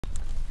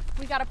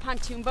We got a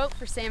pontoon boat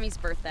for Sammy's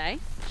birthday.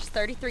 She's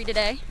 33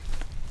 today.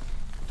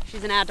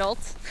 She's an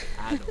adult.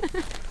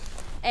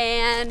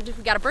 And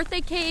we got a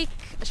birthday cake,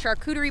 a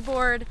charcuterie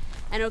board,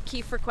 and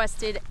O'Keefe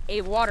requested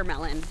a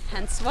watermelon,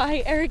 hence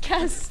why Eric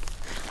has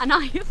a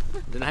knife.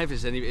 The knife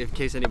is in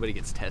case anybody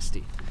gets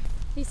testy.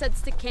 He said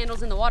stick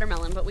candles in the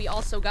watermelon, but we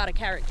also got a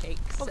carrot cake.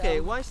 So. Okay,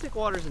 why stick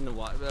waters in the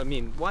water? I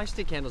mean, why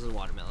stick candles in the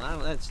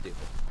watermelon? That's stupid.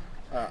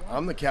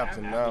 I'm the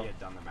captain now.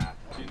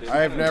 I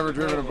have never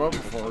driven a boat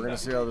before. We're gonna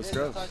see how this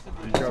goes.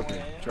 I'm joking.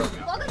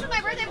 Welcome to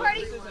my birthday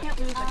party. Can't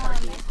lose the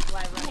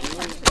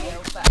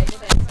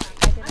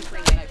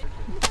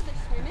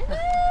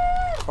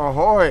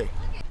Ahoy!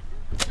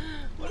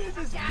 What is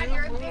this?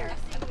 You're embarrassing.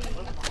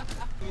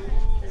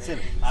 Sit.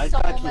 Eyes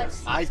back here.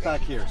 Eyes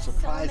back here.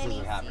 Surprises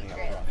are happening up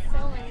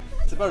front.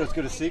 It's about as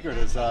good a secret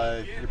as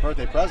your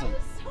birthday present.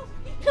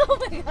 Oh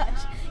my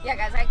gosh. Yeah,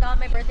 guys, I got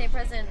my birthday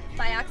present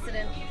by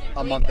accident.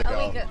 A month ago.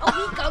 A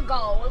week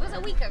ago. It was a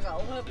week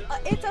ago.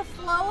 It's a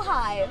flow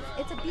hive.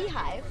 It's a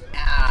beehive.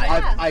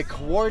 I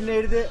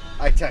coordinated it.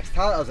 I texted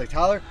Tyler. I was like,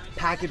 Tyler,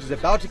 package is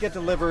about to get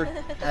delivered.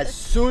 As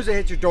soon as it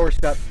hits your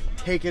doorstep,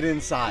 take it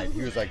inside.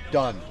 He was like,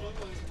 done.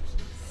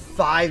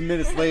 5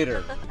 minutes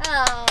later.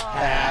 Oh.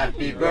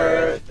 Happy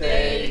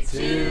birthday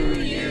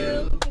to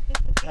you.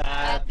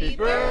 Happy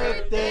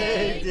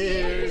birthday,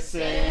 dear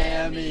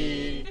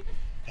Sammy.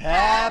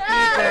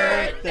 Happy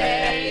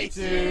birthday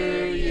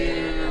to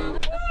you.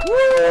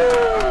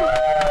 Woo!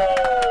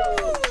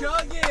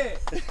 Chug it!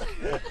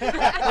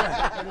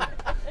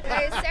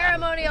 Very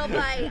ceremonial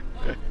bite.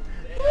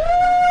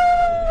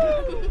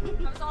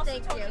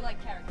 Thank you.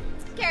 Like carrot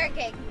cake. Carrot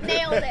cake.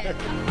 Nailed it.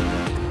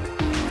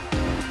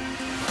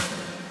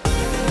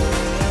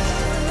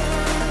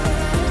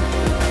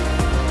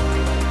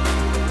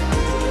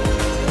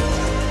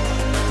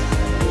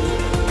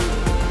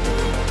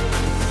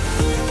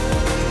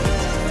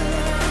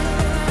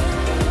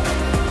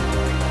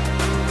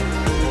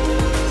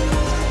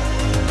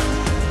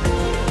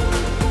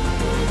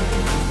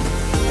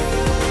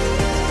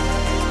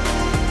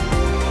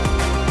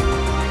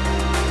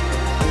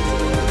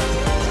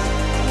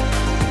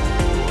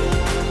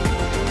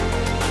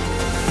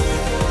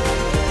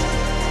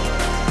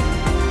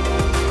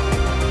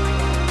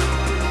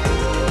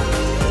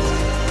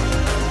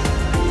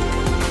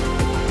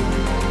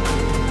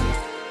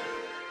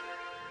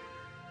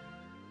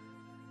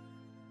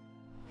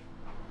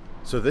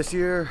 So this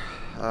year,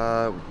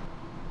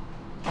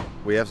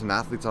 we have some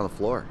athletes on the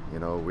floor. You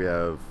know, we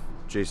have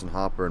Jayson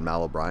Hopper and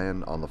Mal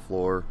O'Brien on the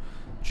floor.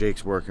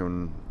 Jake's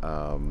working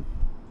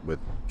with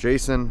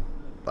Jayson.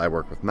 I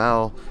work with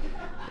Mal,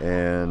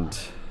 and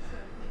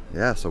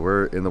yeah, so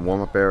we're in the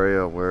warm-up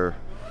area. We're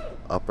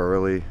up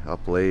early,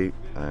 up late,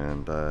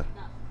 and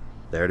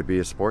there to be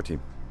a support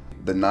team.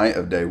 The night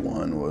of day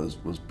one was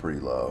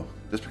pretty low,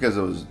 just because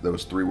there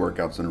was 3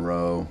 workouts in a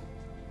row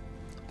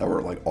that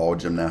were like all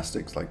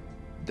gymnastics. Like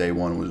day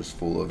one was just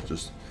full of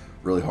just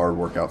really hard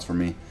workouts for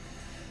me,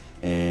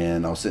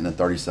 and I was sitting at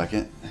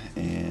 32nd,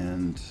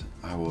 and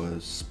I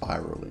was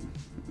spiraling.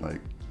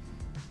 Like,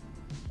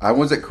 I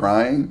wasn't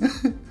crying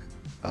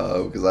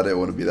because I didn't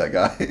want to be that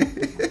guy,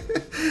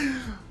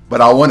 but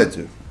I wanted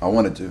to.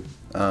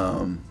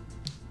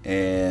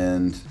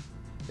 And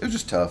it was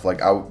just tough. Like,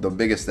 the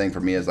biggest thing for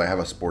me is I have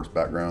a sports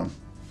background,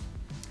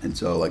 and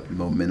so like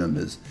momentum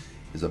is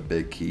a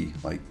big key.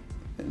 Like,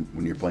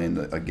 when you're playing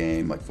a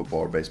game like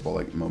football or baseball,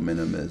 like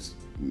momentum is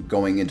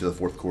going into the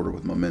fourth quarter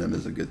with momentum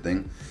is a good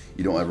thing.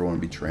 You don't ever want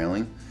to be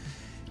trailing.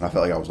 And I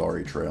felt like I was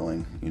already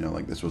trailing. You know,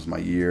 like this was my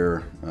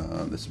year.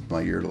 This was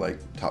my year to like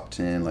top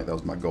 10. Like that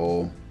was my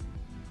goal.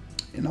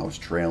 And I was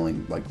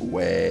trailing like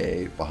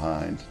way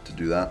behind to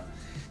do that.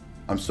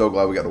 I'm so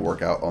glad we got to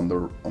work out on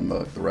the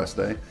rest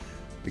day,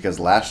 because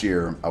last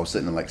year I was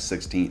sitting in like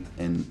 16th,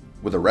 and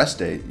with a rest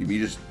day,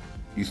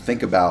 you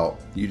think about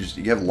you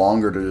have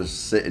longer to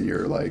just sit in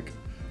your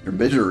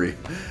misery.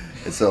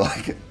 And so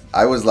like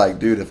I was like,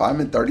 dude, if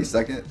I'm in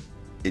 32nd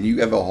and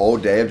you have a whole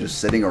day of just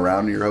sitting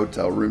around in your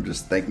hotel room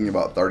just thinking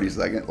about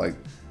 32nd, like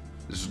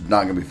this is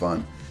not gonna be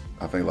fun.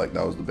 I think like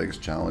that was the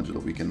biggest challenge of the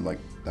weekend. Like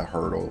the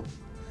hurdle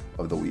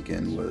of the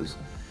weekend was,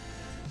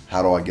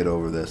 how do I get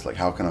over this? Like,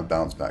 how can I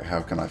bounce back?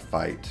 How can I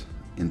fight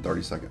in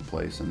 32nd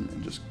place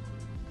and just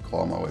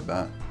claw my way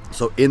back?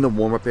 So in the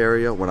warm-up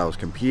area, when I was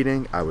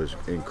competing, I was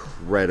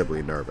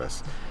incredibly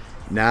nervous.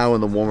 Now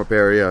in the warm-up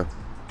area,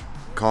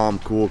 calm,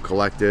 cool,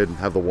 collected,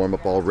 have the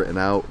warm-up all written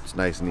out. It's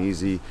nice and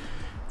easy.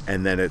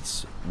 And then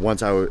it's when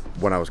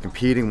I was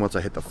competing, once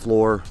I hit the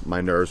floor,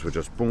 my nerves would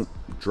just boom,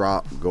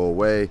 drop, go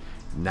away.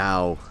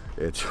 Now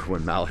it's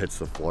when Mal hits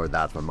the floor,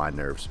 that's when my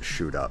nerves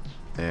shoot up.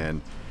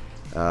 And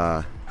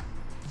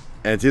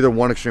it's either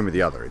one extreme or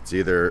the other. It's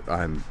either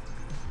I'm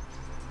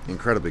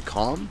incredibly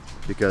calm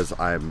because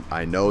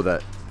I know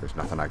that there's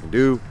nothing I can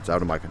do. It's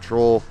out of my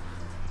control.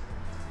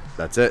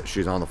 That's it.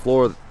 She's on the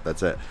floor.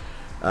 That's it.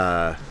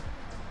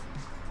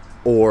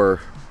 Or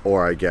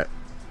I get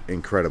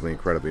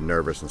incredibly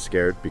nervous and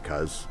scared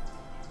because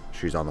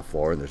she's on the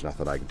floor and there's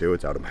nothing I can do.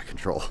 It's out of my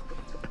control.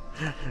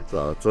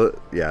 So it's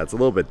a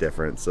little bit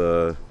different.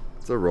 It's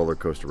It's a roller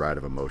coaster ride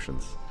of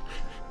emotions.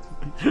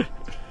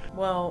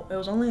 Well, it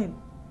was only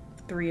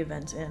 3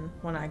 events in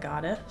when I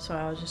got it, so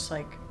I was just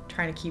like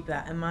trying to keep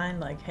that in mind,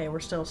 like, hey,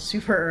 we're still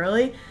super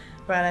early.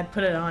 But I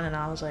put it on and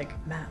I was like,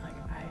 Matt,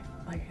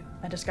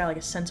 I just got like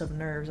a sense of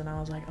nerves, and I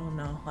was like, oh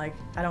no, like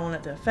I don't want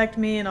it to affect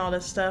me and all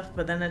this stuff.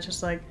 But then it's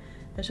just like,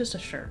 it's just a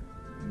shirt,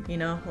 you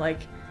know,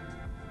 like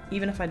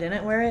even if I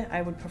didn't wear it,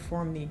 I would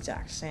perform the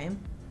exact same.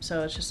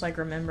 So it's just like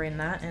remembering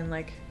that, and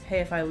like, hey,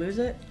 if I lose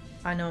it,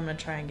 I know I'm gonna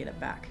try and get it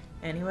back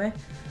anyway.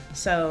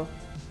 So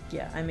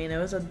yeah, I mean, it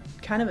was a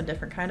kind of a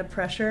different kind of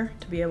pressure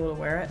to be able to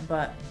wear it,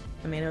 but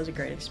I mean, it was a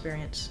great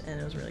experience,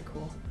 and it was really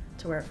cool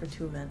to wear it for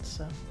 2 events.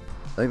 So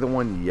I think the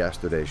one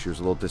yesterday she was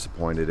a little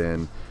disappointed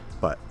in,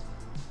 but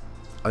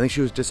I think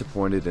she was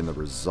disappointed in the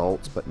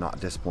results, but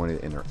not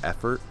disappointed in her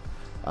effort.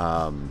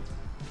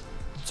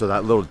 So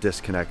that little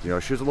disconnect, you know,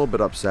 she was a little bit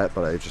upset,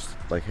 but I just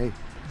like, hey,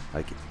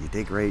 like, you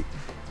did great.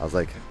 I was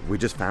like, we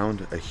just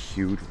found a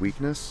huge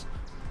weakness,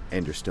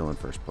 and you're still in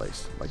first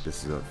place. Like,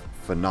 this is a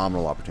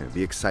phenomenal opportunity.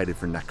 Be excited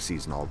for next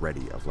season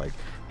already of like,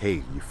 hey,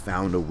 you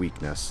found a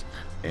weakness,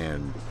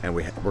 and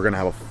we're gonna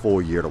have a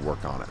full year to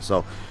work on it.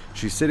 So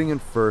she's sitting in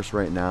first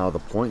right now. The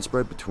point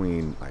spread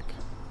between like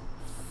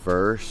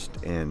first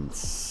and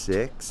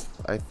 6th,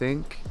 I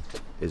think,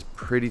 is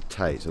pretty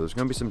tight. So there's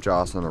gonna be some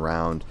jostling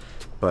around,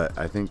 but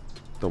I think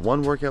the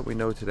one workout we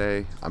know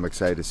today, I'm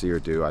excited to see her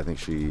do. I think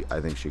she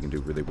can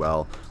do really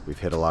well. We've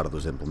hit a lot of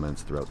those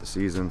implements throughout the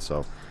season,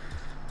 so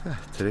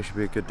today should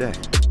be a good day.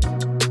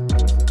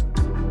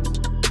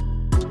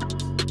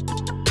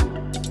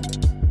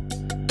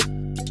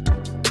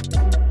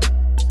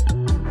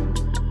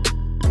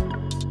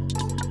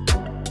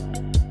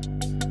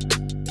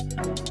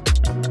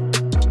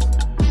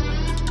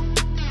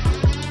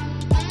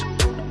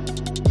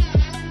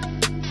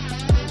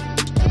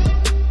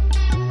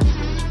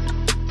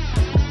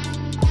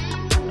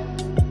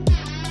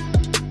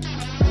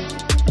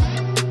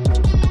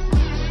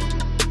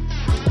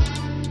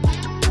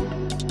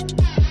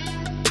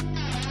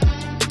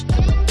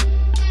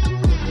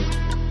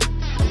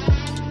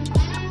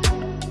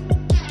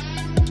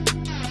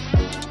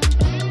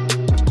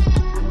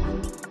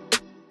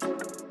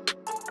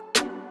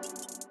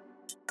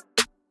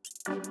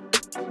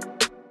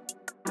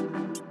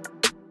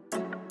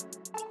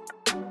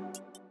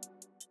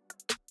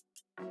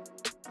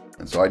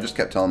 And so I just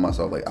kept telling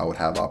myself like I would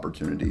have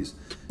opportunities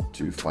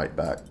to fight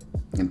back.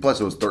 And plus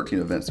it was 13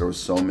 events. There was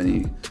so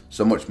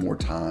much more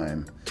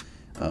time.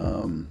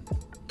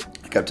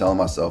 I kept telling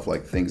myself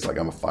like things like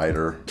I'm a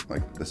fighter.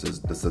 Like this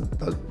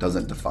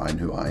doesn't define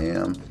who I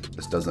am.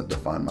 This doesn't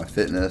define my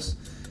fitness.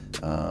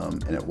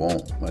 And it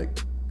won't. Like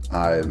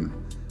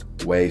I'm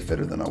way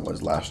fitter than I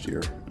was last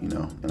year, you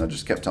know? And I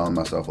just kept telling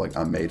myself like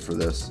I'm made for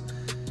this.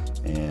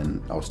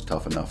 And I was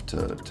tough enough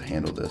to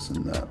handle this,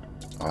 and that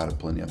I had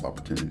plenty of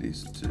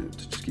opportunities to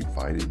just keep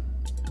fighting.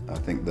 I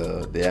think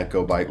the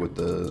echo bike with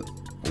the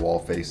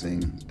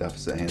wall-facing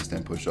deficit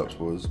handstand push-ups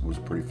was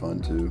pretty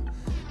fun too,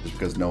 just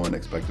because no one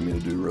expected me to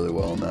do really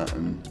well in that,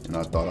 and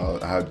I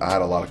thought I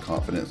had a lot of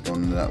confidence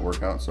going into that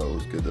workout, so it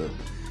was good to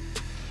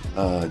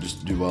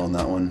just do well in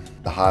that one.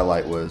 The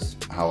highlight was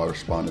how I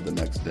responded the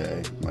next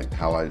day, like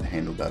how I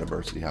handled that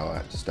adversity, how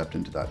I stepped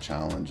into that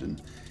challenge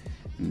and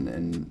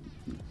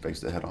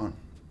faced it head on.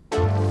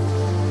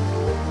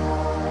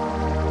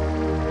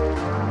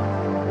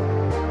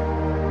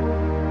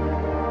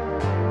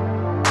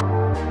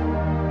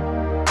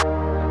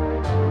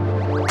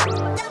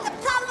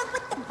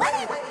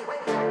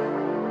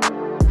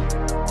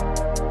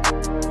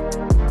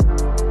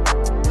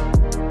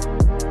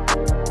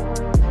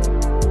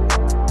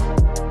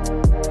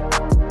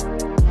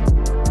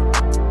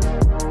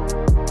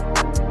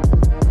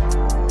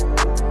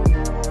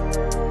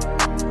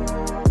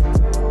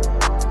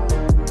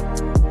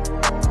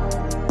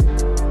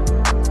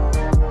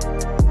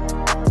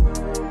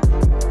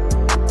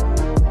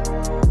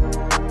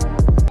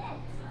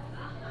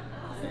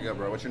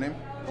 What's your name?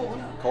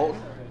 Colton.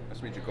 Colton? Nice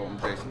to meet you, Colton.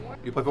 Jayson.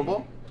 You play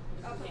football?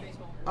 I play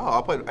baseball.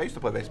 Oh, I used to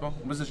play baseball.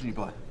 What position you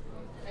play?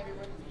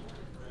 Everywhere.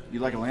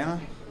 You like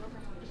Atlanta?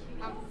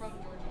 I'm from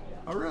Georgia.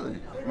 Oh, really?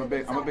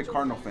 I'm a big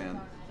Cardinal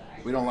fan.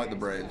 We don't like the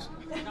Braves.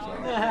 So.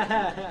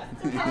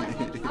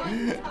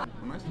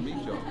 Nice to meet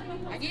you.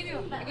 I gave you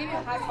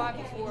a high five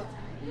before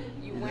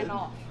you went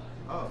off.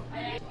 Oh.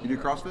 You do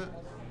CrossFit?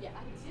 Yeah.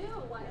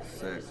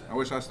 Sick. I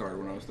wish I started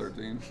when I was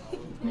 13.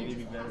 Maybe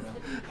be better now.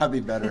 I'd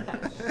be better.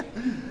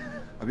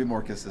 I'd be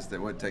more consistent.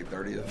 It wouldn't take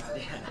 30 of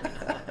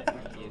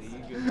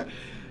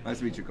Nice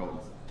to meet you, Colton.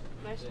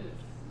 Nice to meet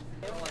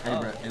you. Hey,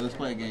 Brett. Hey, let's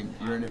play a game.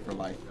 You're in it for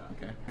life,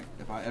 okay?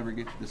 If I ever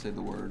get you to say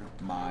the word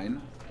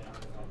mine,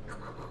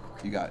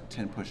 you got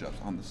 10 push-ups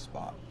on the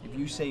spot. If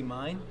you say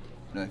mine?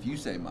 No, if you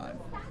say mine.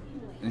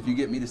 And if you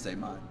get me to say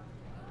mine.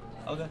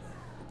 Okay.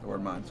 The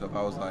word mine. So if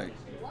I was like,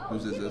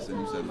 whose is this? And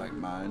you said like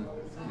mine,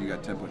 you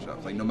got 10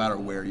 push-ups. Like no matter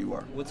where you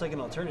are. What's like an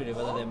alternative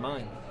other than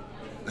mine?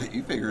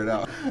 You figure it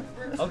out.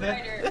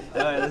 Okay.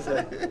 All right, let's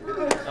say.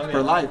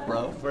 For life,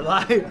 bro. For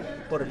life.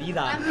 Por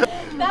vida.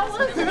 That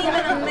wasn't even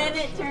a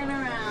minute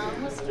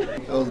turnaround.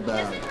 That was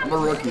bad. I'm a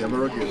rookie. I'm a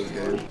rookie in this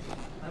game.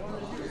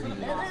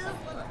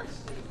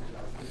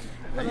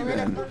 How you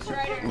been?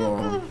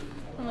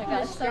 Oh my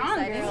gosh, so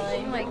excited.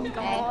 Oh my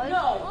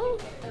god.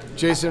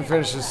 Jayson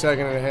finished his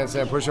second in a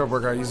handstand push-up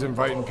workout. He's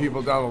inviting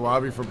people down the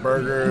lobby for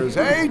burgers.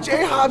 Hey,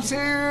 J-Hop's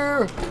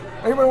here!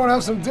 Anybody want to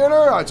have some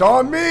dinner? It's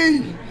on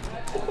me!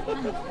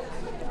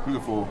 Who's a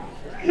fool?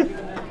 Dude,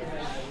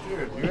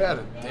 you had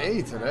a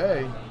day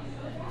today.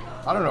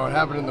 I don't know what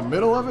happened in the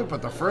middle of it,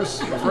 but the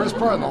first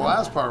part and the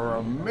last part were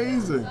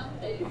amazing.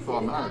 That's all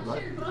that matters,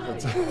 right?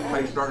 How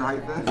you starting, how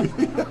you finish?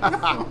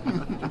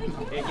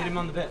 Hey, get him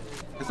on the bet.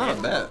 It's not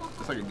a bet.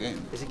 It's like a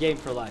game. It's a game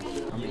for life.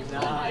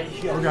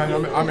 Okay,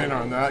 I'm in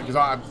on that, because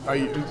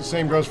the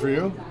same goes for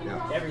you?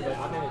 Yeah. Everybody,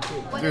 I'm in it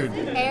too. Dude,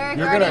 Eric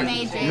you're already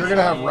made Jayson.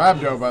 gonna have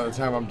rhabdo by the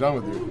time I'm done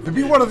with you. It'd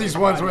be one of these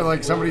ones where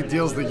like somebody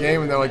deals the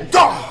game and they're like,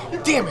 "Oh,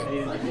 damn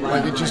it!"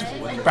 Like it just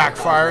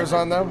backfires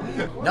on them.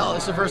 No,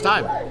 this is the first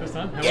time. First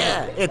time?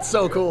 Yeah, it's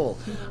so cool.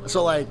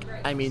 So like,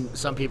 I mean,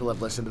 some people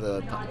have listened to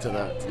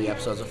the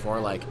episodes before.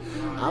 Like,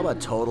 I'm a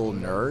total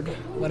nerd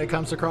when it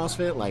comes to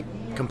CrossFit, like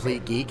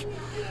complete geek.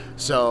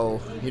 So,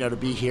 you know, to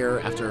be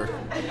here after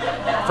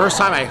first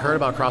time I heard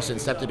about CrossFit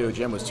and stepped into a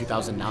gym was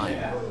 2009.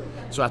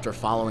 So after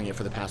following it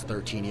for the past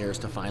 13 years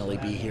to finally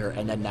be here,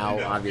 and then now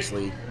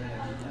obviously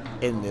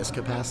in this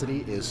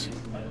capacity is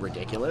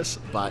ridiculous,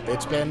 but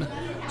it's been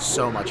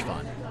so much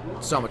fun.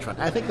 So much fun.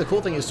 I think the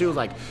cool thing is too,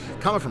 like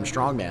coming from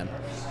Strongman,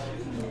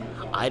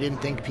 I didn't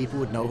think people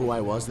would know who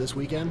I was this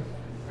weekend.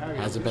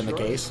 Hasn't been the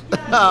case,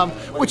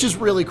 which is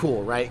really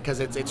cool, right? Because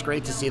it's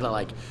great to see that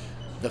like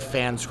the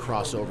fans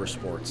cross over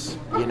sports,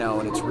 you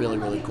know, and it's really,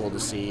 really cool to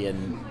see.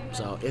 And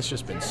so it's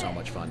just been so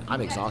much fun. I'm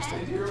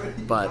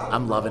exhausted, but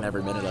I'm loving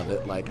every minute of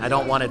it. Like, I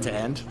don't want it to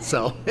end,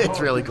 so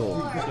it's really cool.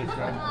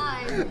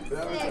 5,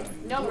 6,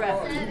 No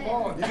breath. 7, 8,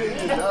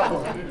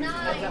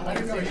 9.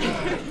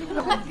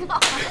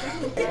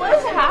 What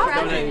is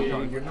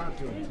happening? You're not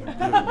doing too good.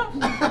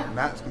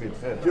 Matt's gonna be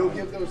pissed. You'll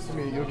give those to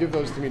me. You'll give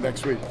those to me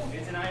next week.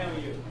 It's an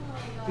IOU.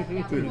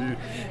 Dude,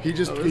 he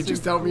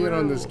just helped me in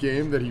on this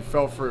game that he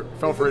fell for it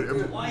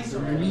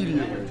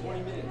immediately.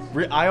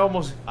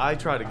 I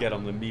tried to get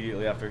him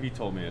immediately after he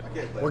told me it.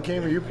 What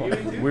game are you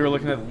playing? We were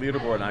looking at the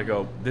leaderboard and I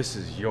go, "This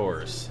is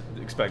yours,"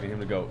 expecting him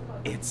to go,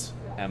 "It's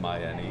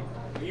MINE."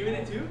 Are you in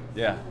it too?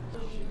 Yeah.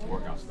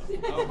 Workout stuff.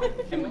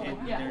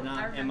 They're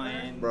not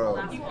MIN. Bro,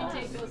 got him.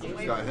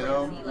 Got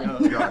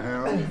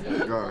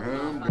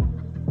him.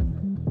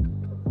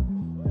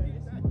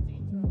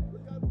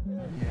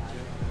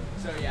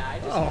 So yeah, I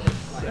just. Oh,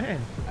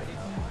 man.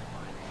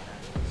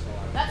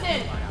 That's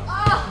it.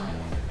 Oh.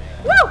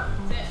 Woo!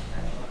 That's it.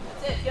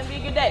 It's gonna be a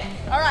good day.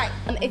 All right.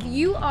 If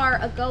you are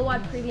a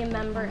GoWOD Premium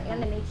member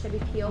and an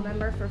HWPO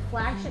member for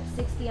Flagship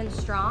 60 and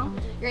Strong,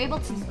 you're able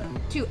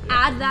to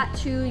add that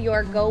to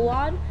your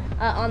GoWOD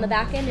on the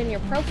back end in your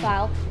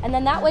profile, and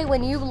then that way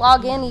when you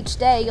log in each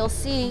day, you'll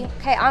see,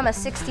 okay, I'm a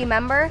 60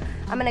 member.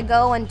 I'm gonna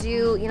go and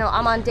do, you know,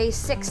 I'm on day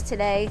 6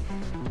 today,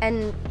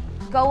 and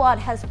GoWOD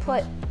has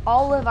put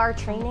all of our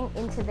training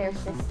into their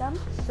system,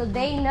 so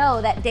they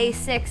know that day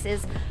 6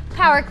 is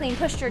power clean,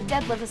 push jerk,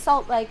 deadlift,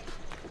 assault, like.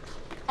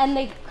 And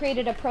they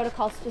created a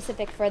protocol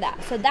specific for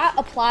that. So that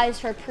applies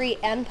for pre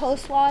and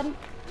post WOD.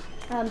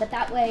 But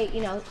that way,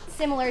 you know,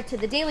 similar to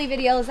the daily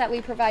videos that we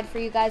provide for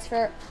you guys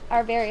for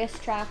our various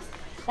tracks,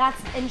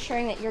 that's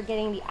ensuring that you're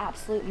getting the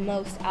absolute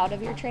most out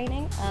of your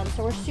training.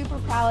 So we're super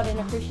proud and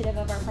appreciative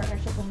of our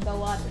partnership with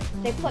GoWOD.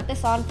 They put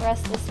this on for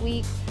us this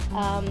week,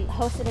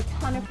 hosted a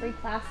ton of free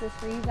classes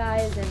for you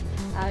guys, and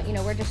you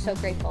know, we're just so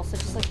grateful. So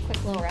just like a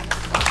quick little round of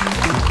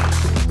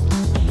applause.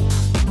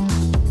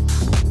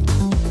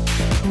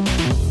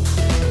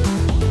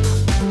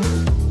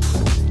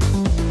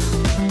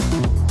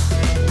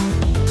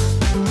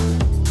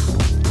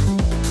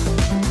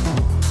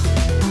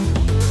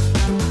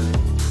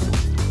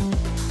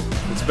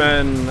 It's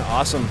been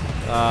awesome.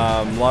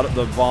 A lot of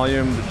the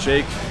volume.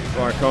 Jake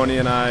Marconi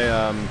and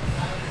I,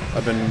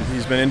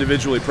 he's been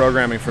individually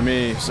programming for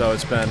me, so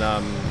it's been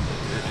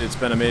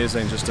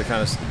amazing just to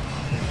kind of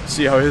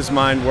see how his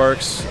mind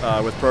works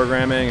with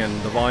programming, and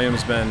the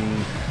volume's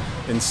been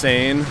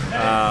insane,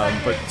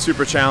 but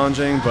super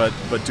challenging, but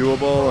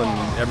doable,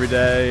 and every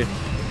day,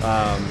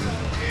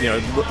 you know,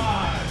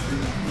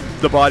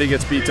 the body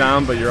gets beat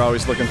down, but you're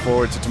always looking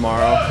forward to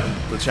tomorrow,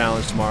 the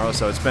challenge tomorrow.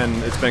 So it's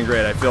been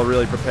great. I feel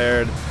really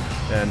prepared,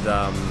 and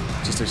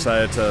just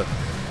excited to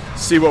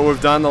see what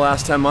we've done the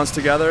last 10 months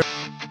together.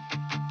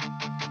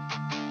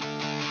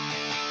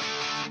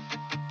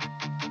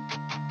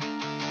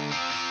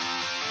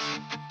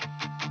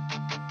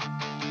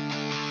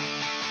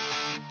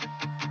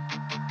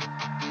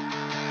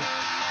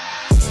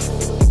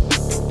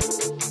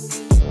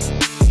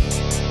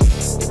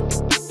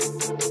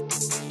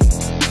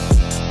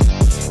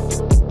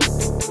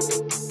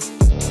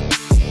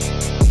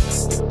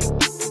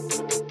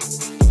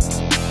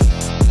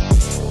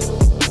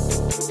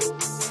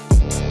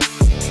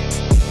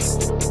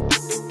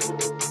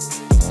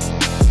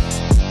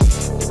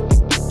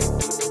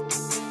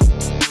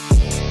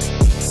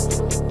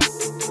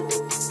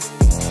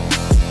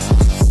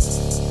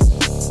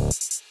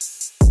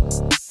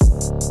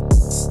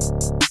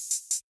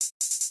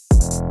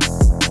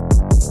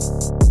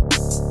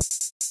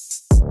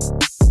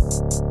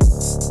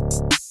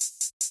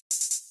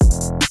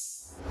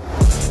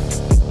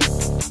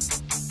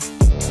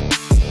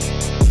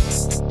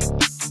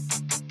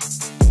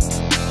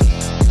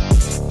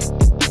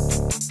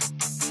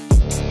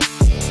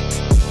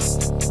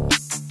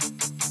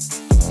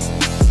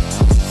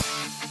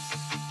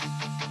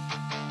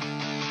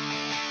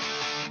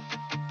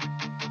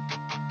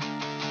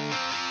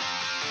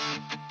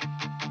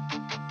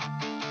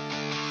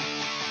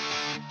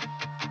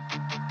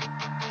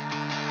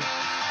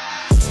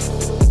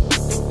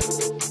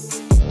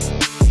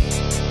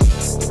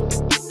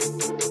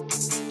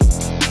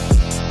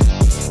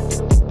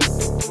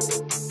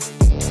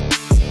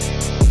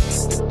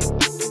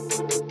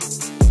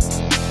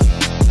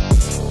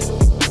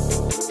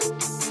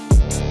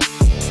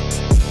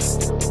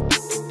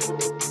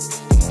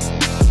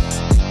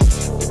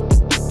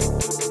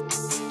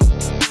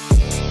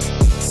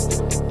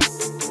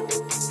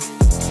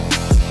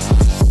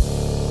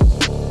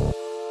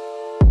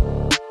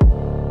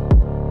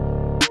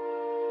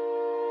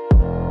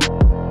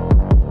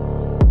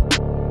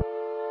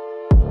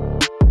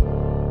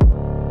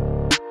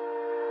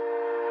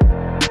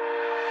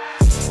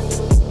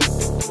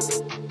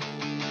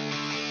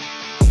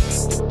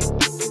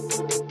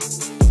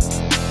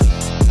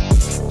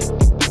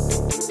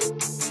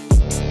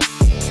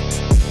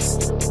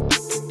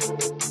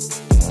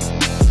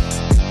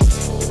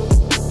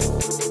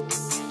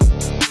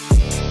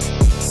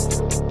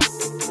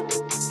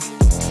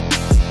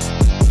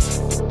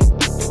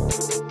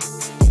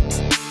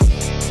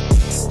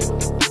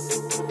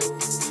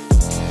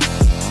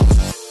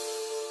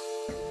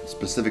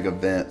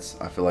 events,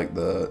 I feel like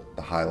the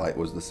highlight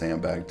was the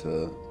sandbag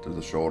to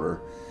the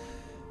shoulder.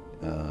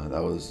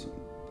 That was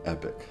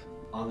epic.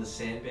 On the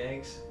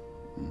sandbags,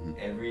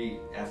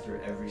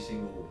 after every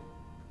single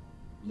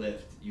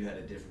lift, you had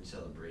a different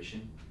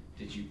celebration.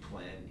 Did you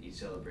plan each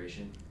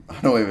celebration?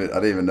 I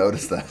didn't even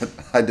notice that.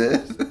 I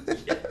did.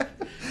 Yeah.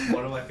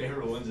 One of my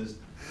favorite ones is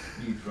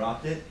you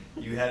dropped it,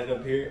 you had it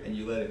up here, and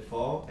you let it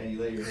fall, and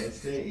you let your head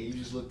stay, and you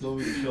just looked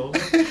over your shoulder.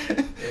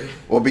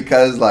 Well,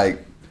 because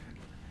like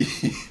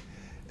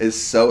it's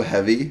so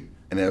heavy,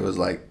 and it was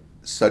like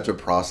such a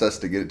process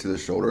to get it to the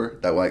shoulder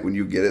that like when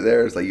you get it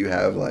there, it's like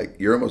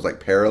you're almost like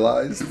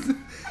paralyzed.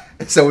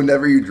 And so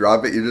whenever you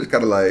drop it, you're just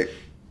kind of like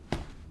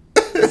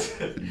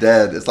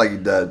dead. It's like you're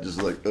dead, just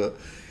like.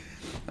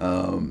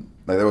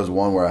 Like there was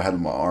one where I had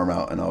my arm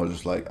out, and I was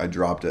just like, I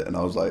dropped it, and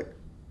I was like,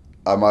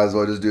 I might as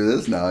well just do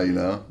this now, you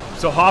know?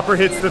 So Hopper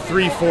hits the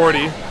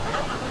 340.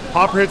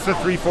 Hopper hits the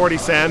 340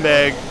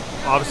 sandbag,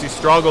 obviously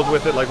struggled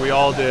with it like we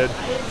all did.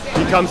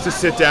 He comes to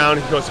sit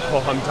down, he goes, oh,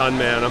 I'm done,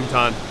 man, I'm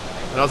done.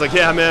 And I was like,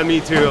 yeah, man, me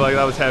too, like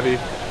that was heavy.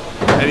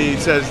 And he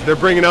says, they're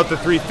bringing out the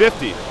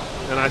 350.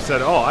 And I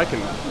said, oh,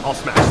 I'll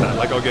smash that,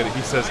 like I'll get it.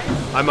 He says,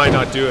 I might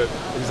not do it.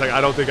 He's like,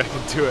 I don't think I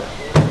can do it.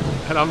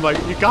 And I'm like,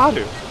 you got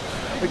to.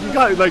 Like you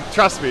got, like,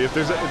 trust me. If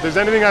there's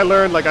anything I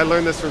learned, like I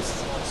learned this from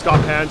Scott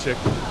Panchik,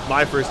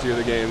 my first year of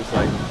the games.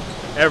 Like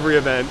every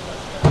event,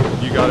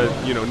 you gotta,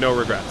 no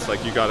regrets.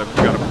 Like you gotta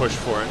push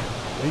for it.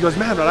 And he goes,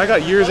 man, but I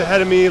got years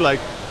ahead of me. Like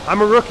I'm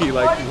a rookie.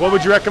 Like what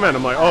would you recommend?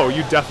 I'm like, oh,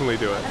 you definitely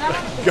do it.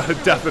 Like, you gotta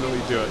definitely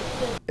do it.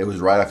 It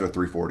was right after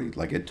 340.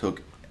 Like it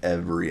took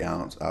every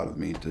ounce out of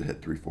me to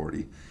hit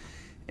 340,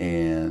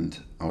 and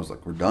I was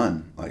like, we're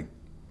done. Like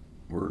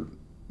we're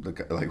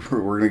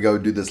gonna go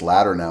do this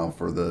ladder now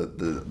for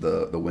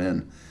the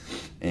win.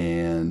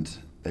 And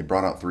they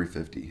brought out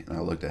 350, and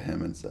I looked at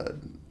him and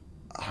said,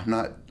 I'm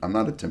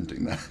not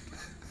attempting that.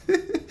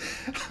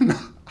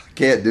 I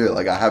can't do it.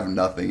 Like I have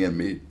nothing in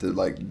me to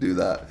like do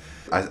that.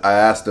 I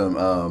asked him,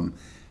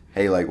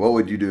 hey, like what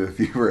would you do if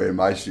you were in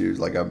my shoes?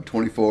 Like I'm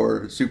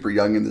 24, super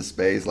young in this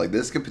space. Like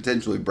this could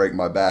potentially break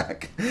my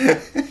back.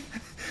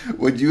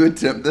 Would you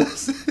attempt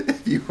this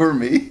if you were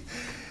me?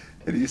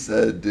 And he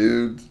said,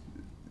 dude,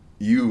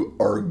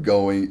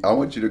 I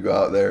want you to go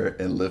out there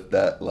and lift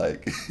that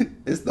like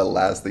it's the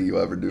last thing you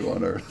ever do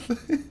on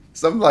earth.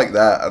 Something like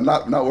that. I'm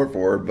not word for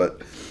word,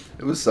 but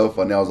it was so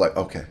funny. I was like,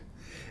 okay.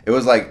 It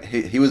was like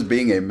he was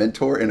being a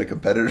mentor and a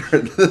competitor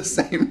at the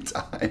same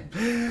time.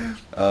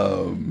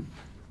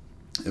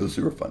 It was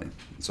super funny.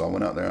 So I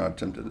went out there and I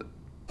attempted it.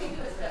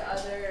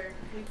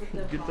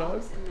 Good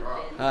dog.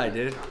 Hi,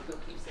 dude.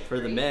 For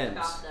the men's.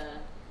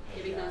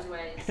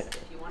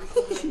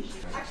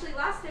 Actually,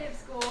 last day of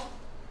school.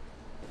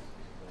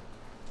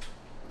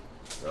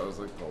 That was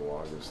like the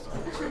longest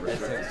time.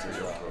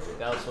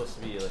 That was supposed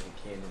to be like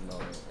a candid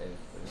moment, and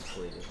it was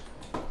deleted.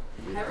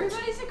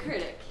 Everybody's a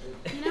critic.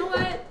 You know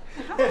what?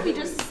 How about we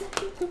just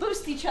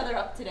boost each other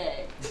up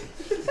today?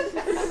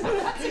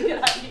 That's a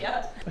good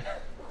idea.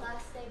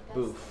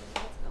 Boof.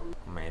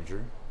 I'm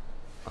Andrew.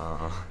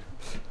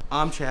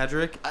 I'm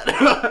Chadrick.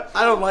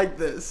 I don't like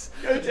this.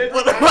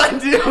 What am I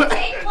doing? One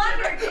take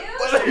wonder, dude.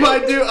 What am I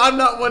doing? I'm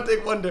not one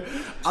take wonder.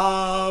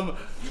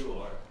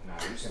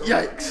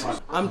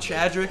 Yikes. I'm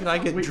Chadrick, and I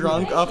get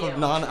drunk off of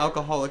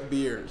non-alcoholic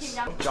beers.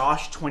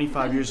 Josh,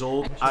 25 years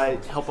old. I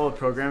help out with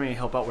programming and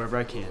help out wherever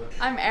I can.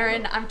 I'm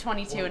Erin. I'm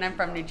 22 and I'm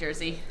from New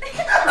Jersey.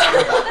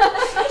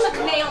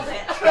 Nailed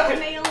it.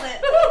 Nailed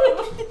it.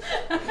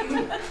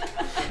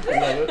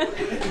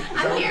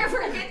 I'm here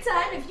for a good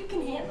time if you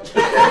can handle it.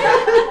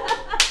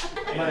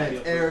 My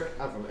name's Eric.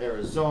 I'm from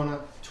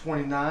Arizona.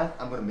 29.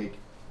 I'm gonna make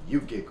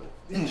you giggle.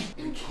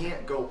 You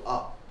can't go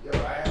up.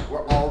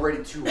 We're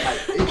already too high.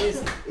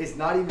 It's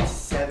not even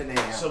 7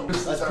 a.m. So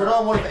let's put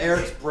on one of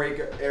Aaron's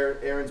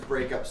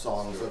breakup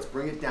songs. Let's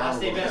bring it down.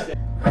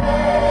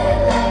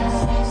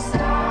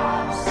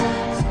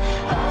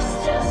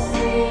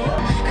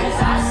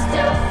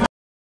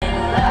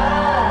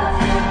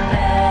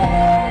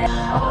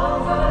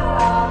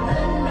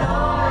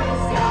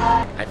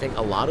 I think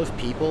a lot of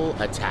people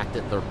attacked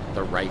it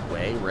the right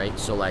way, right?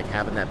 So like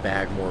having that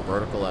bag more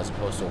vertical as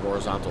opposed to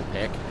horizontal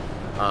pick.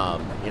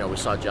 We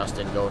saw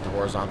Justin go into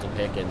horizontal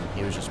pick, and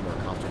he was just more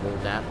comfortable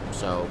with that,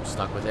 so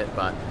stuck with it.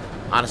 But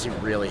honestly,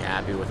 really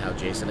happy with how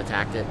Jayson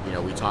attacked it.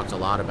 We talked a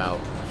lot about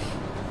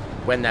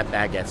when that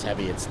bag gets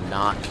heavy, it's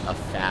not a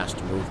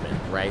fast movement,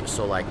 right?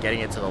 So like getting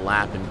it to the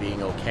lap and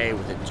being okay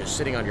with it just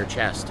sitting on your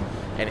chest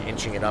and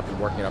inching it up and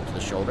working it up to the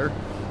shoulder,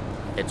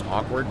 it's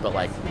awkward, but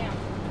like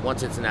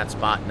once it's in that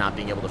spot, not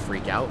being able to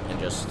freak out and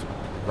just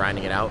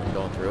grinding it out and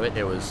going through it,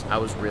 I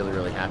was really,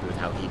 really happy with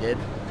how he did.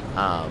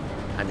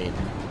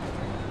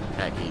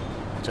 Heck, he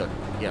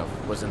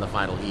was in the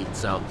final heat,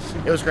 so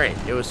it was great.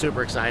 It was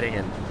super exciting,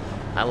 and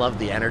I love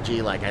the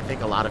energy. Like, I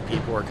think a lot of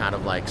people were kind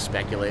of like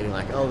speculating,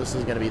 like, oh, this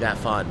is going to be that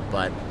fun,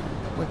 but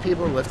when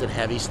people are lifting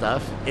heavy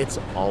stuff, it's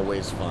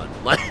always fun.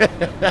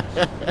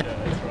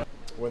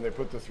 When they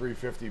put the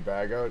 350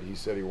 bag out, he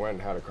said he went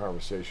and had a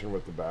conversation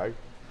with the bag.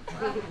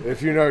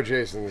 If you know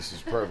Jayson, this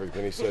is perfect.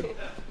 And he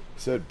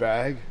said,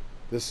 bag,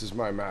 this is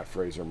my Mat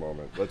Fraser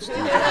moment. Let's do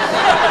this.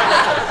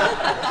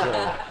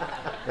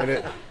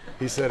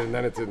 He said, and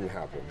then it didn't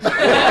happen.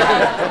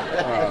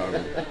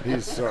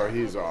 He's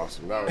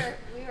awesome. That was.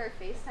 We were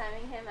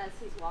FaceTiming him as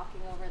he's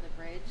walking over the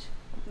bridge.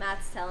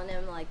 Matt's telling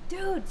him like,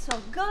 dude, so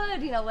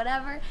good, you know,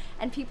 whatever.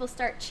 And people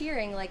start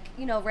cheering, like,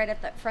 you know, right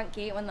at the front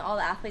gate when all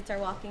the athletes are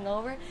walking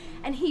over.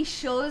 And he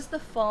shows the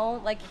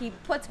phone, like he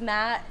puts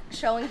Matt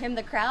showing him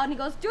the crowd, and he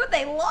goes, dude,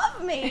 they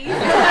love me.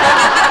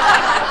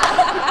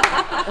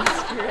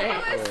 That's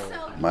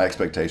great. My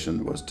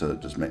expectation was to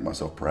just make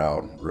myself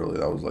proud. Really,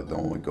 that was like the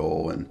only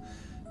goal. And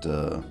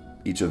to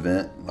each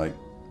event, like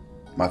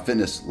my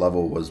fitness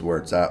level was where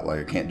it's at. Like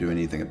I can't do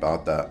anything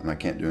about that, and I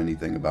can't do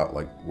anything about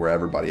like where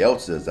everybody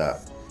else is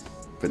at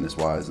fitness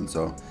wise. And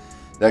so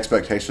the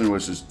expectation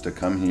was just to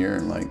come here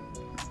and like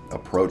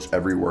approach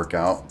every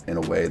workout in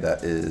a way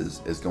that is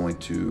going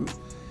to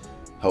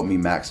help me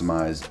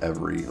maximize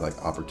every like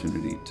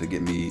opportunity, to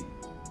get me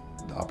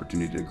the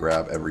opportunity to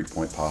grab every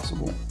point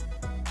possible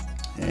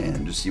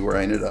and just see where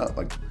I ended up.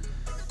 Like,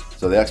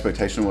 so the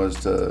expectation was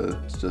to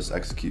just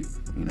execute,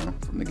 you know,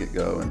 from the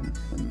get-go, and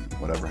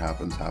whatever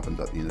happens at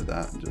the end of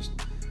that. And just,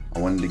 I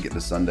wanted to get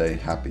to Sunday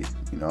happy.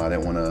 You know, I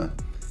didn't want to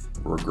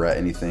regret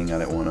anything. I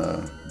didn't want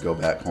to go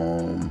back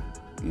home,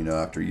 you know,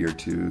 after year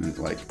 2,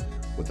 like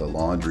with a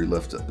laundry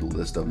list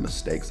of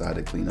mistakes I had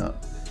to clean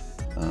up.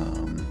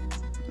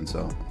 And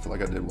so I feel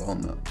like I did well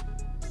in that.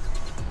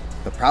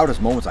 The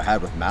proudest moments I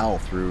had with Mal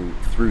through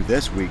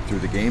this week, through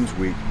the games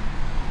week,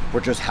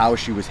 were just how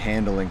she was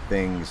handling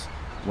things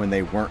when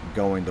they weren't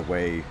going the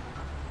way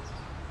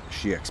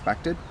she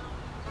expected.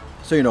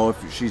 So, you know,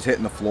 if she's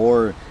hitting the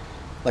floor,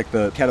 like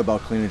the kettlebell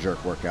clean and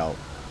jerk workout,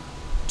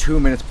 2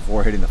 minutes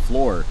before hitting the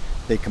floor,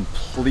 they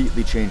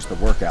completely changed the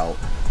workout,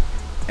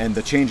 and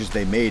the changes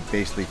they made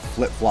basically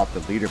flip-flopped the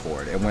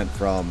leaderboard. It went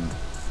from,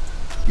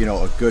 you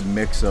know, a good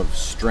mix of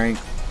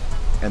strength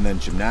and then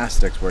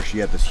gymnastics, where she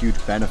had this huge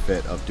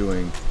benefit of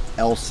doing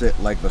L-sit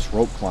legless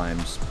rope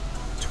climbs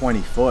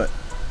 20 foot,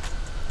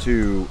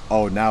 to,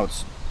 oh, now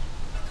it's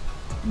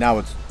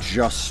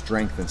just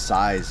strength and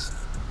size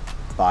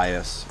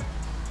bias.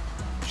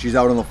 She's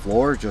out on the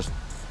floor just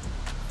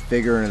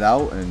figuring it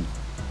out. And,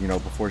 you know,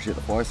 before she hit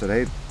the floor, I said,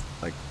 hey,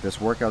 like,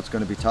 this workout's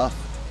going to be tough.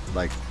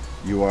 Like,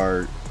 you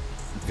are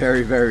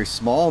very, very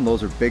small, and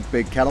those are big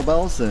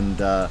kettlebells, and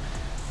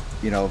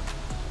you know,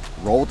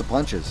 roll with the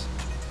punches.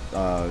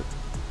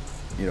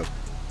 You know,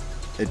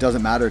 it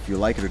doesn't matter if you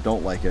like it or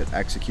don't like it.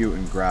 Execute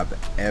and grab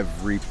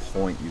every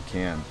point you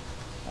can.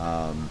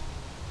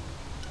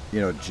 You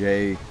know,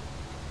 Jay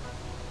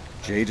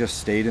just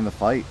stayed in the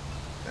fight.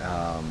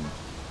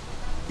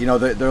 You know,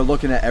 they're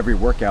looking at every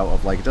workout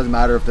of like, it doesn't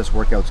matter if this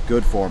workout's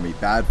good for me,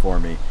 bad for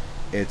me.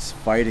 It's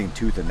fighting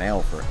tooth and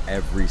nail for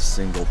every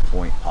single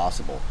point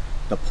possible.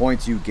 The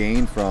points you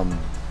gain from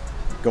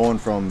going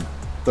from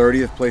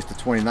 30th place to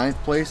 29th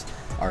place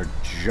are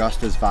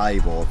just as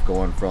valuable of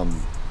going from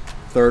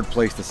 3rd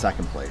place to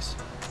 2nd place.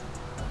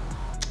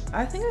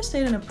 I think I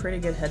stayed in a pretty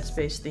good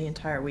headspace the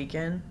entire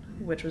weekend,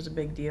 which was a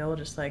big deal,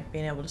 just like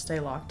being able to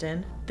stay locked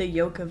in. The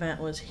yoke event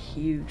was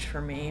huge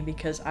for me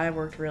because I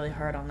worked really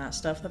hard on that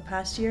stuff the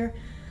past year.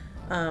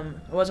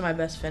 It wasn't my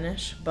best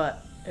finish,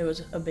 but it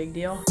was a big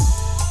deal.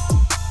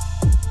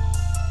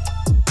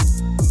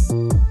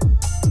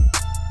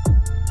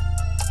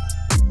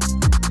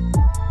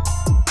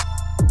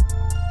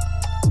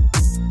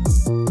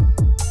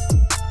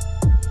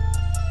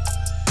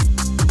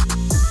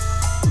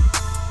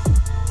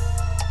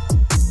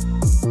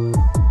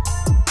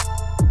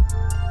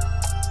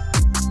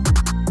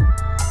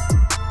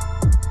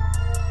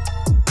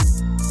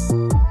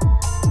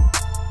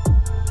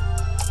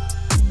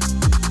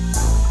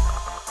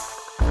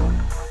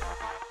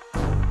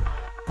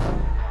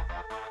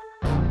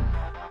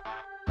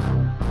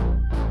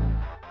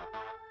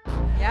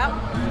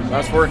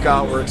 Last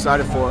workout, we're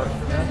excited for it.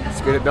 Let's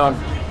get it done.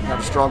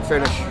 Have a strong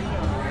finish.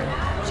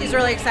 She's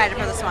really excited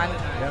for this one.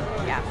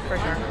 Yeah, for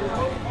sure.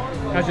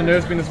 How's your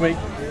nerves been this week?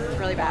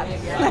 Really bad.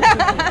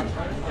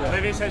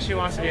 Olivia says she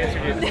wants to be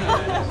introduced.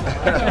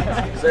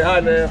 Say hi,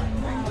 man.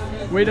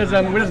 Where does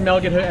Mel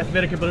get her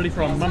athletic ability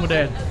from, mum or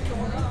dad?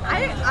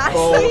 I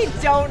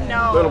honestly don't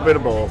know. A little bit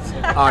of both,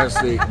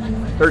 honestly.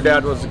 Her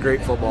dad was a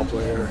great football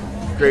player,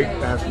 great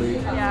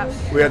athlete. Yeah.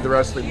 We had the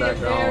wrestling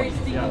background.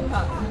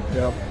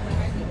 Yep.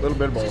 A little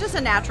bit of both. She's just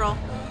a natural.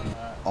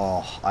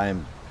 Oh,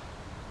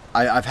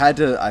 I've had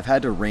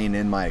to rein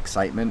in my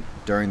excitement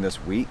during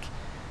this week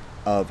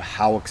of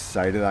how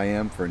excited I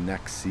am for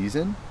next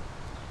season.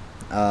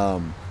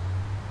 You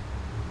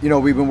know,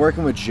 we've been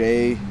working with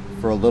Jay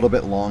for a little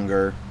bit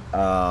longer,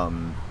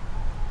 and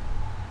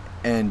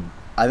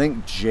I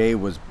think Jay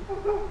was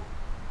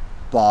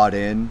bought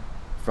in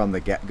from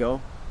the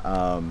get-go.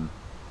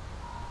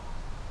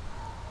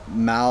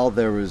 Mal,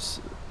 there's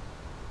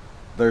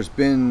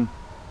been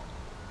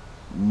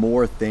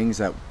more things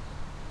that,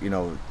 you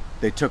know,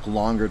 they took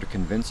longer to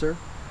convince her,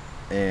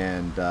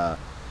 and I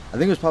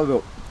think it was probably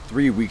about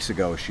 3 weeks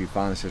ago she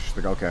finally said, she's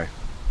like, okay,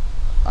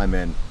 I'm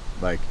in.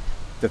 Like,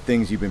 the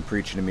things you've been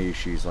preaching to me,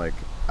 she's like,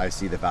 I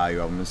see the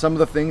value of them. And some of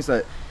the things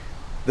that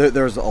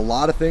there's a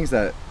lot of things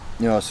that,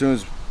 you know, as soon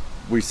as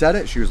we said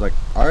it, she was like,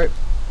 all right,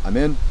 I'm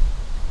in.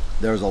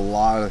 There's a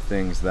lot of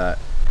things that,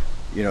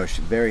 you know,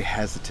 she's very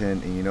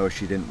hesitant, and, you know,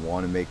 she didn't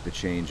want to make the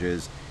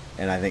changes.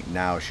 And I think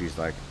now she's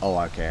like, oh,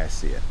 okay, I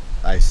see it.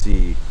 I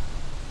see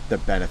the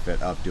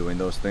benefit of doing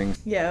those things.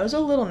 Yeah, it was a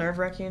little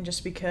nerve-wracking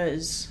just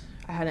because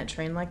I hadn't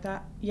trained like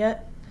that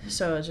yet.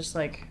 So it's just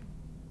like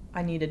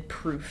I needed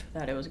proof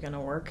that it was going to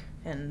work,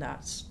 and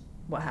that's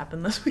what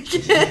happened this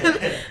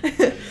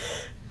weekend.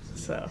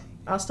 So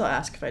I'll still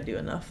ask if I do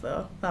enough,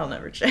 though. That'll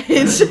never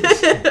change.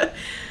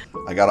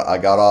 I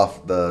got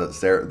off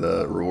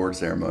the reward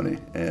ceremony,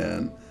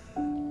 and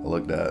I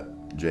looked at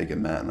Jake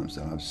and Matt, and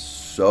I'm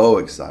so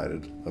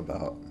excited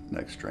about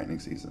next training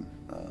season.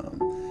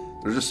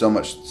 There's just so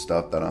much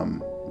stuff that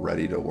I'm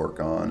ready to work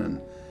on and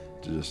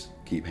to just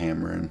keep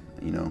hammering.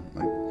 You know,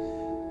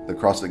 like the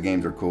CrossFit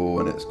Games are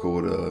cool, and it's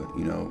cool to,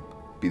 you know,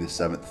 be the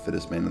 7th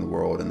fittest man in the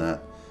world, and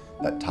that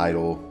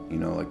title, you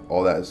know, like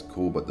all that is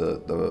cool. But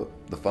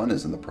the fun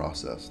is in the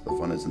process. The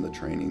fun is in the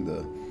training,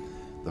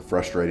 the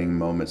frustrating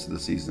moments of the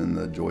season,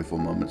 the joyful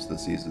moments of the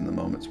season, the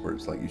moments where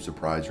it's like you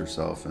surprise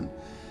yourself. And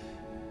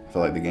I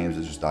feel like the games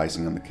is just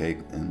icing on the cake,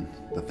 and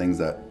the things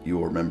that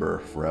you'll remember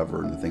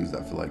forever, and the things that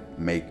I feel like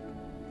make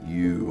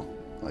you,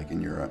 like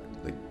in your,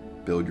 like,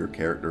 build your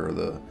character, or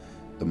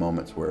the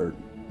moments where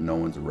no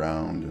one's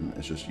around and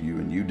it's just you,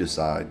 and you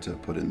decide to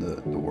put in the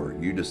work,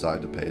 you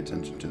decide to pay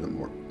attention to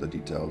the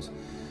details.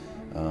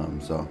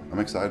 So I'm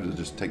excited to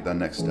just take that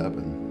next step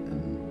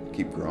and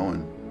keep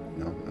growing,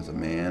 you know, as a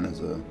man, as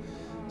a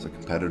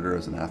competitor,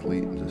 as an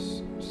athlete, and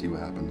just see what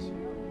happens.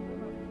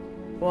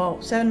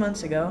 Well, 7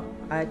 months ago,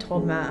 I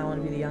told Matt I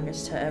want to be the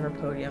youngest to ever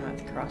podium at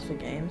the CrossFit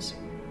Games.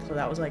 So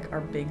that was like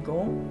our big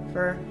goal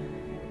for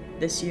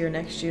this year,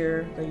 next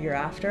year, the year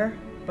after.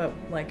 But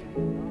like,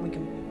 we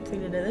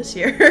completed it this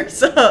year,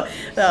 so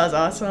that was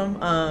awesome.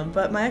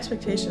 But my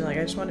expectation, like,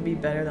 I just want to be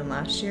better than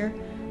last year.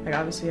 Like,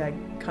 obviously I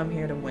come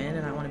here to win,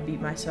 and I want to beat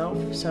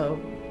myself.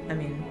 So, I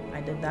mean,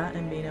 I did that,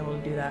 and being able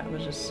to do that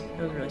was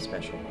really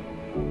special.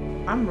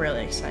 I'm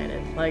really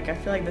excited. Like, I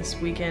feel like this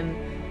weekend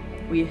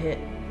we hit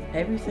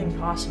everything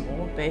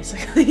possible,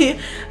 basically.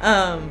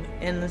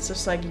 And it's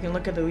just like, you can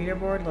look at the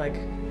leaderboard like,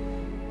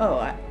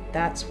 oh,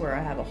 that's where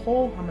I have a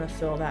hole. I'm gonna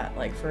fill that,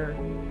 like, for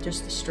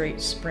just the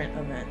straight sprint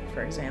event,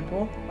 for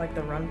example, like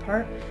the run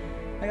part.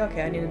 Like,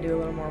 okay, I need to do a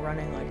little more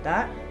running like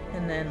that.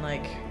 And then,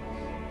 like,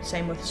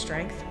 same with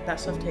strength. That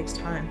stuff takes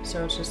time.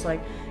 So it's just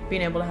like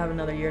being able to have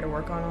another year to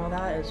work on all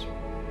that is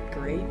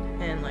great.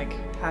 And like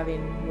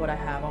having what I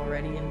have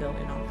already and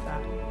building off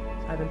that.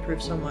 I've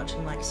improved so much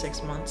in like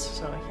 6 months,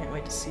 so I can't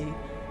wait to see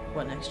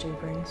what next year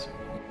brings.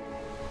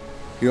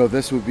 You know,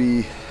 this would be,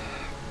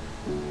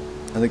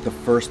 I think, the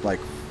first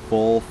like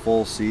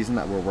full season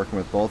that we're working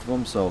with both of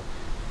them. So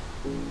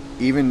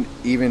even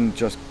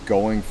just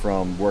going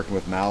from working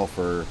with Mal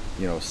for,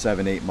 you know,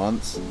 7-8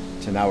 months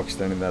to now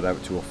extending that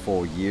out to a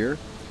full year,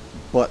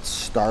 but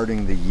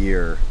starting the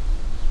year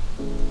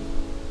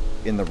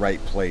in the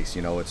right place.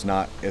 You know, it's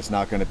not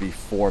going to be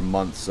 4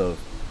 months of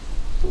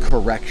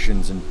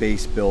corrections and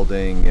base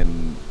building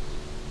and,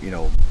 you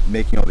know,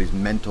 making all these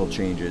mental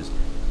changes.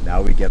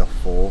 Now we get a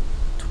full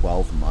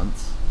 12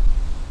 months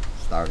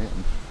starting.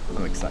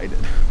 I'm excited.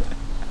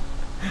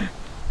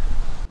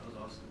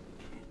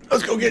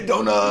 Let's go get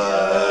donuts.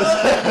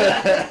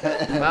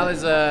 Mal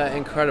is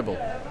incredible.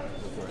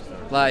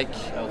 Like,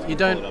 you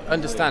don't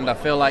understand. I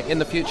feel like in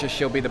the future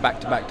she'll be the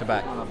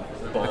back-to-back-to-back,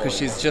 because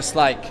she's just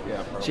like,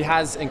 she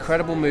has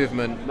incredible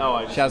movement,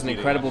 she has an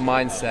incredible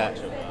mindset,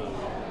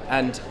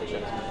 and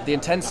the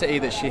intensity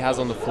that she has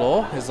on the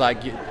floor is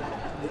like,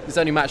 it's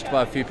only matched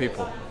by a few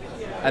people,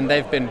 and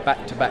they've been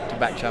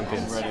back-to-back-to-back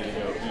champions.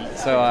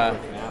 So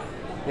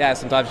yeah,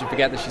 sometimes you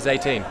forget that she's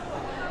 18.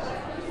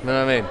 You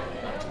know what I mean?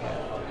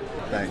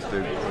 Thanks,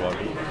 dude.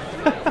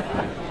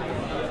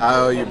 I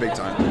owe you big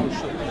time.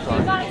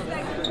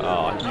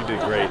 Oh, you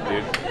did great,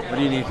 dude. What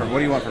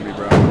do you want from me,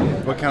 bro?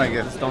 What can I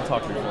get? Just don't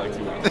talk to me for like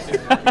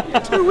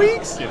 2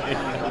 weeks. 2 weeks?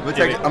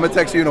 I'm gonna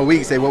text you in a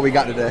week, say what we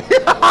got today.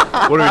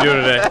 What are we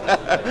doing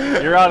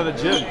today? You're out of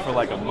the gym for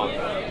like a month.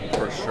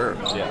 For sure.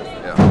 Yeah.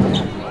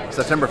 Yeah.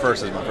 September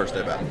 1st is my first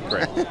day back.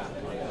 Great.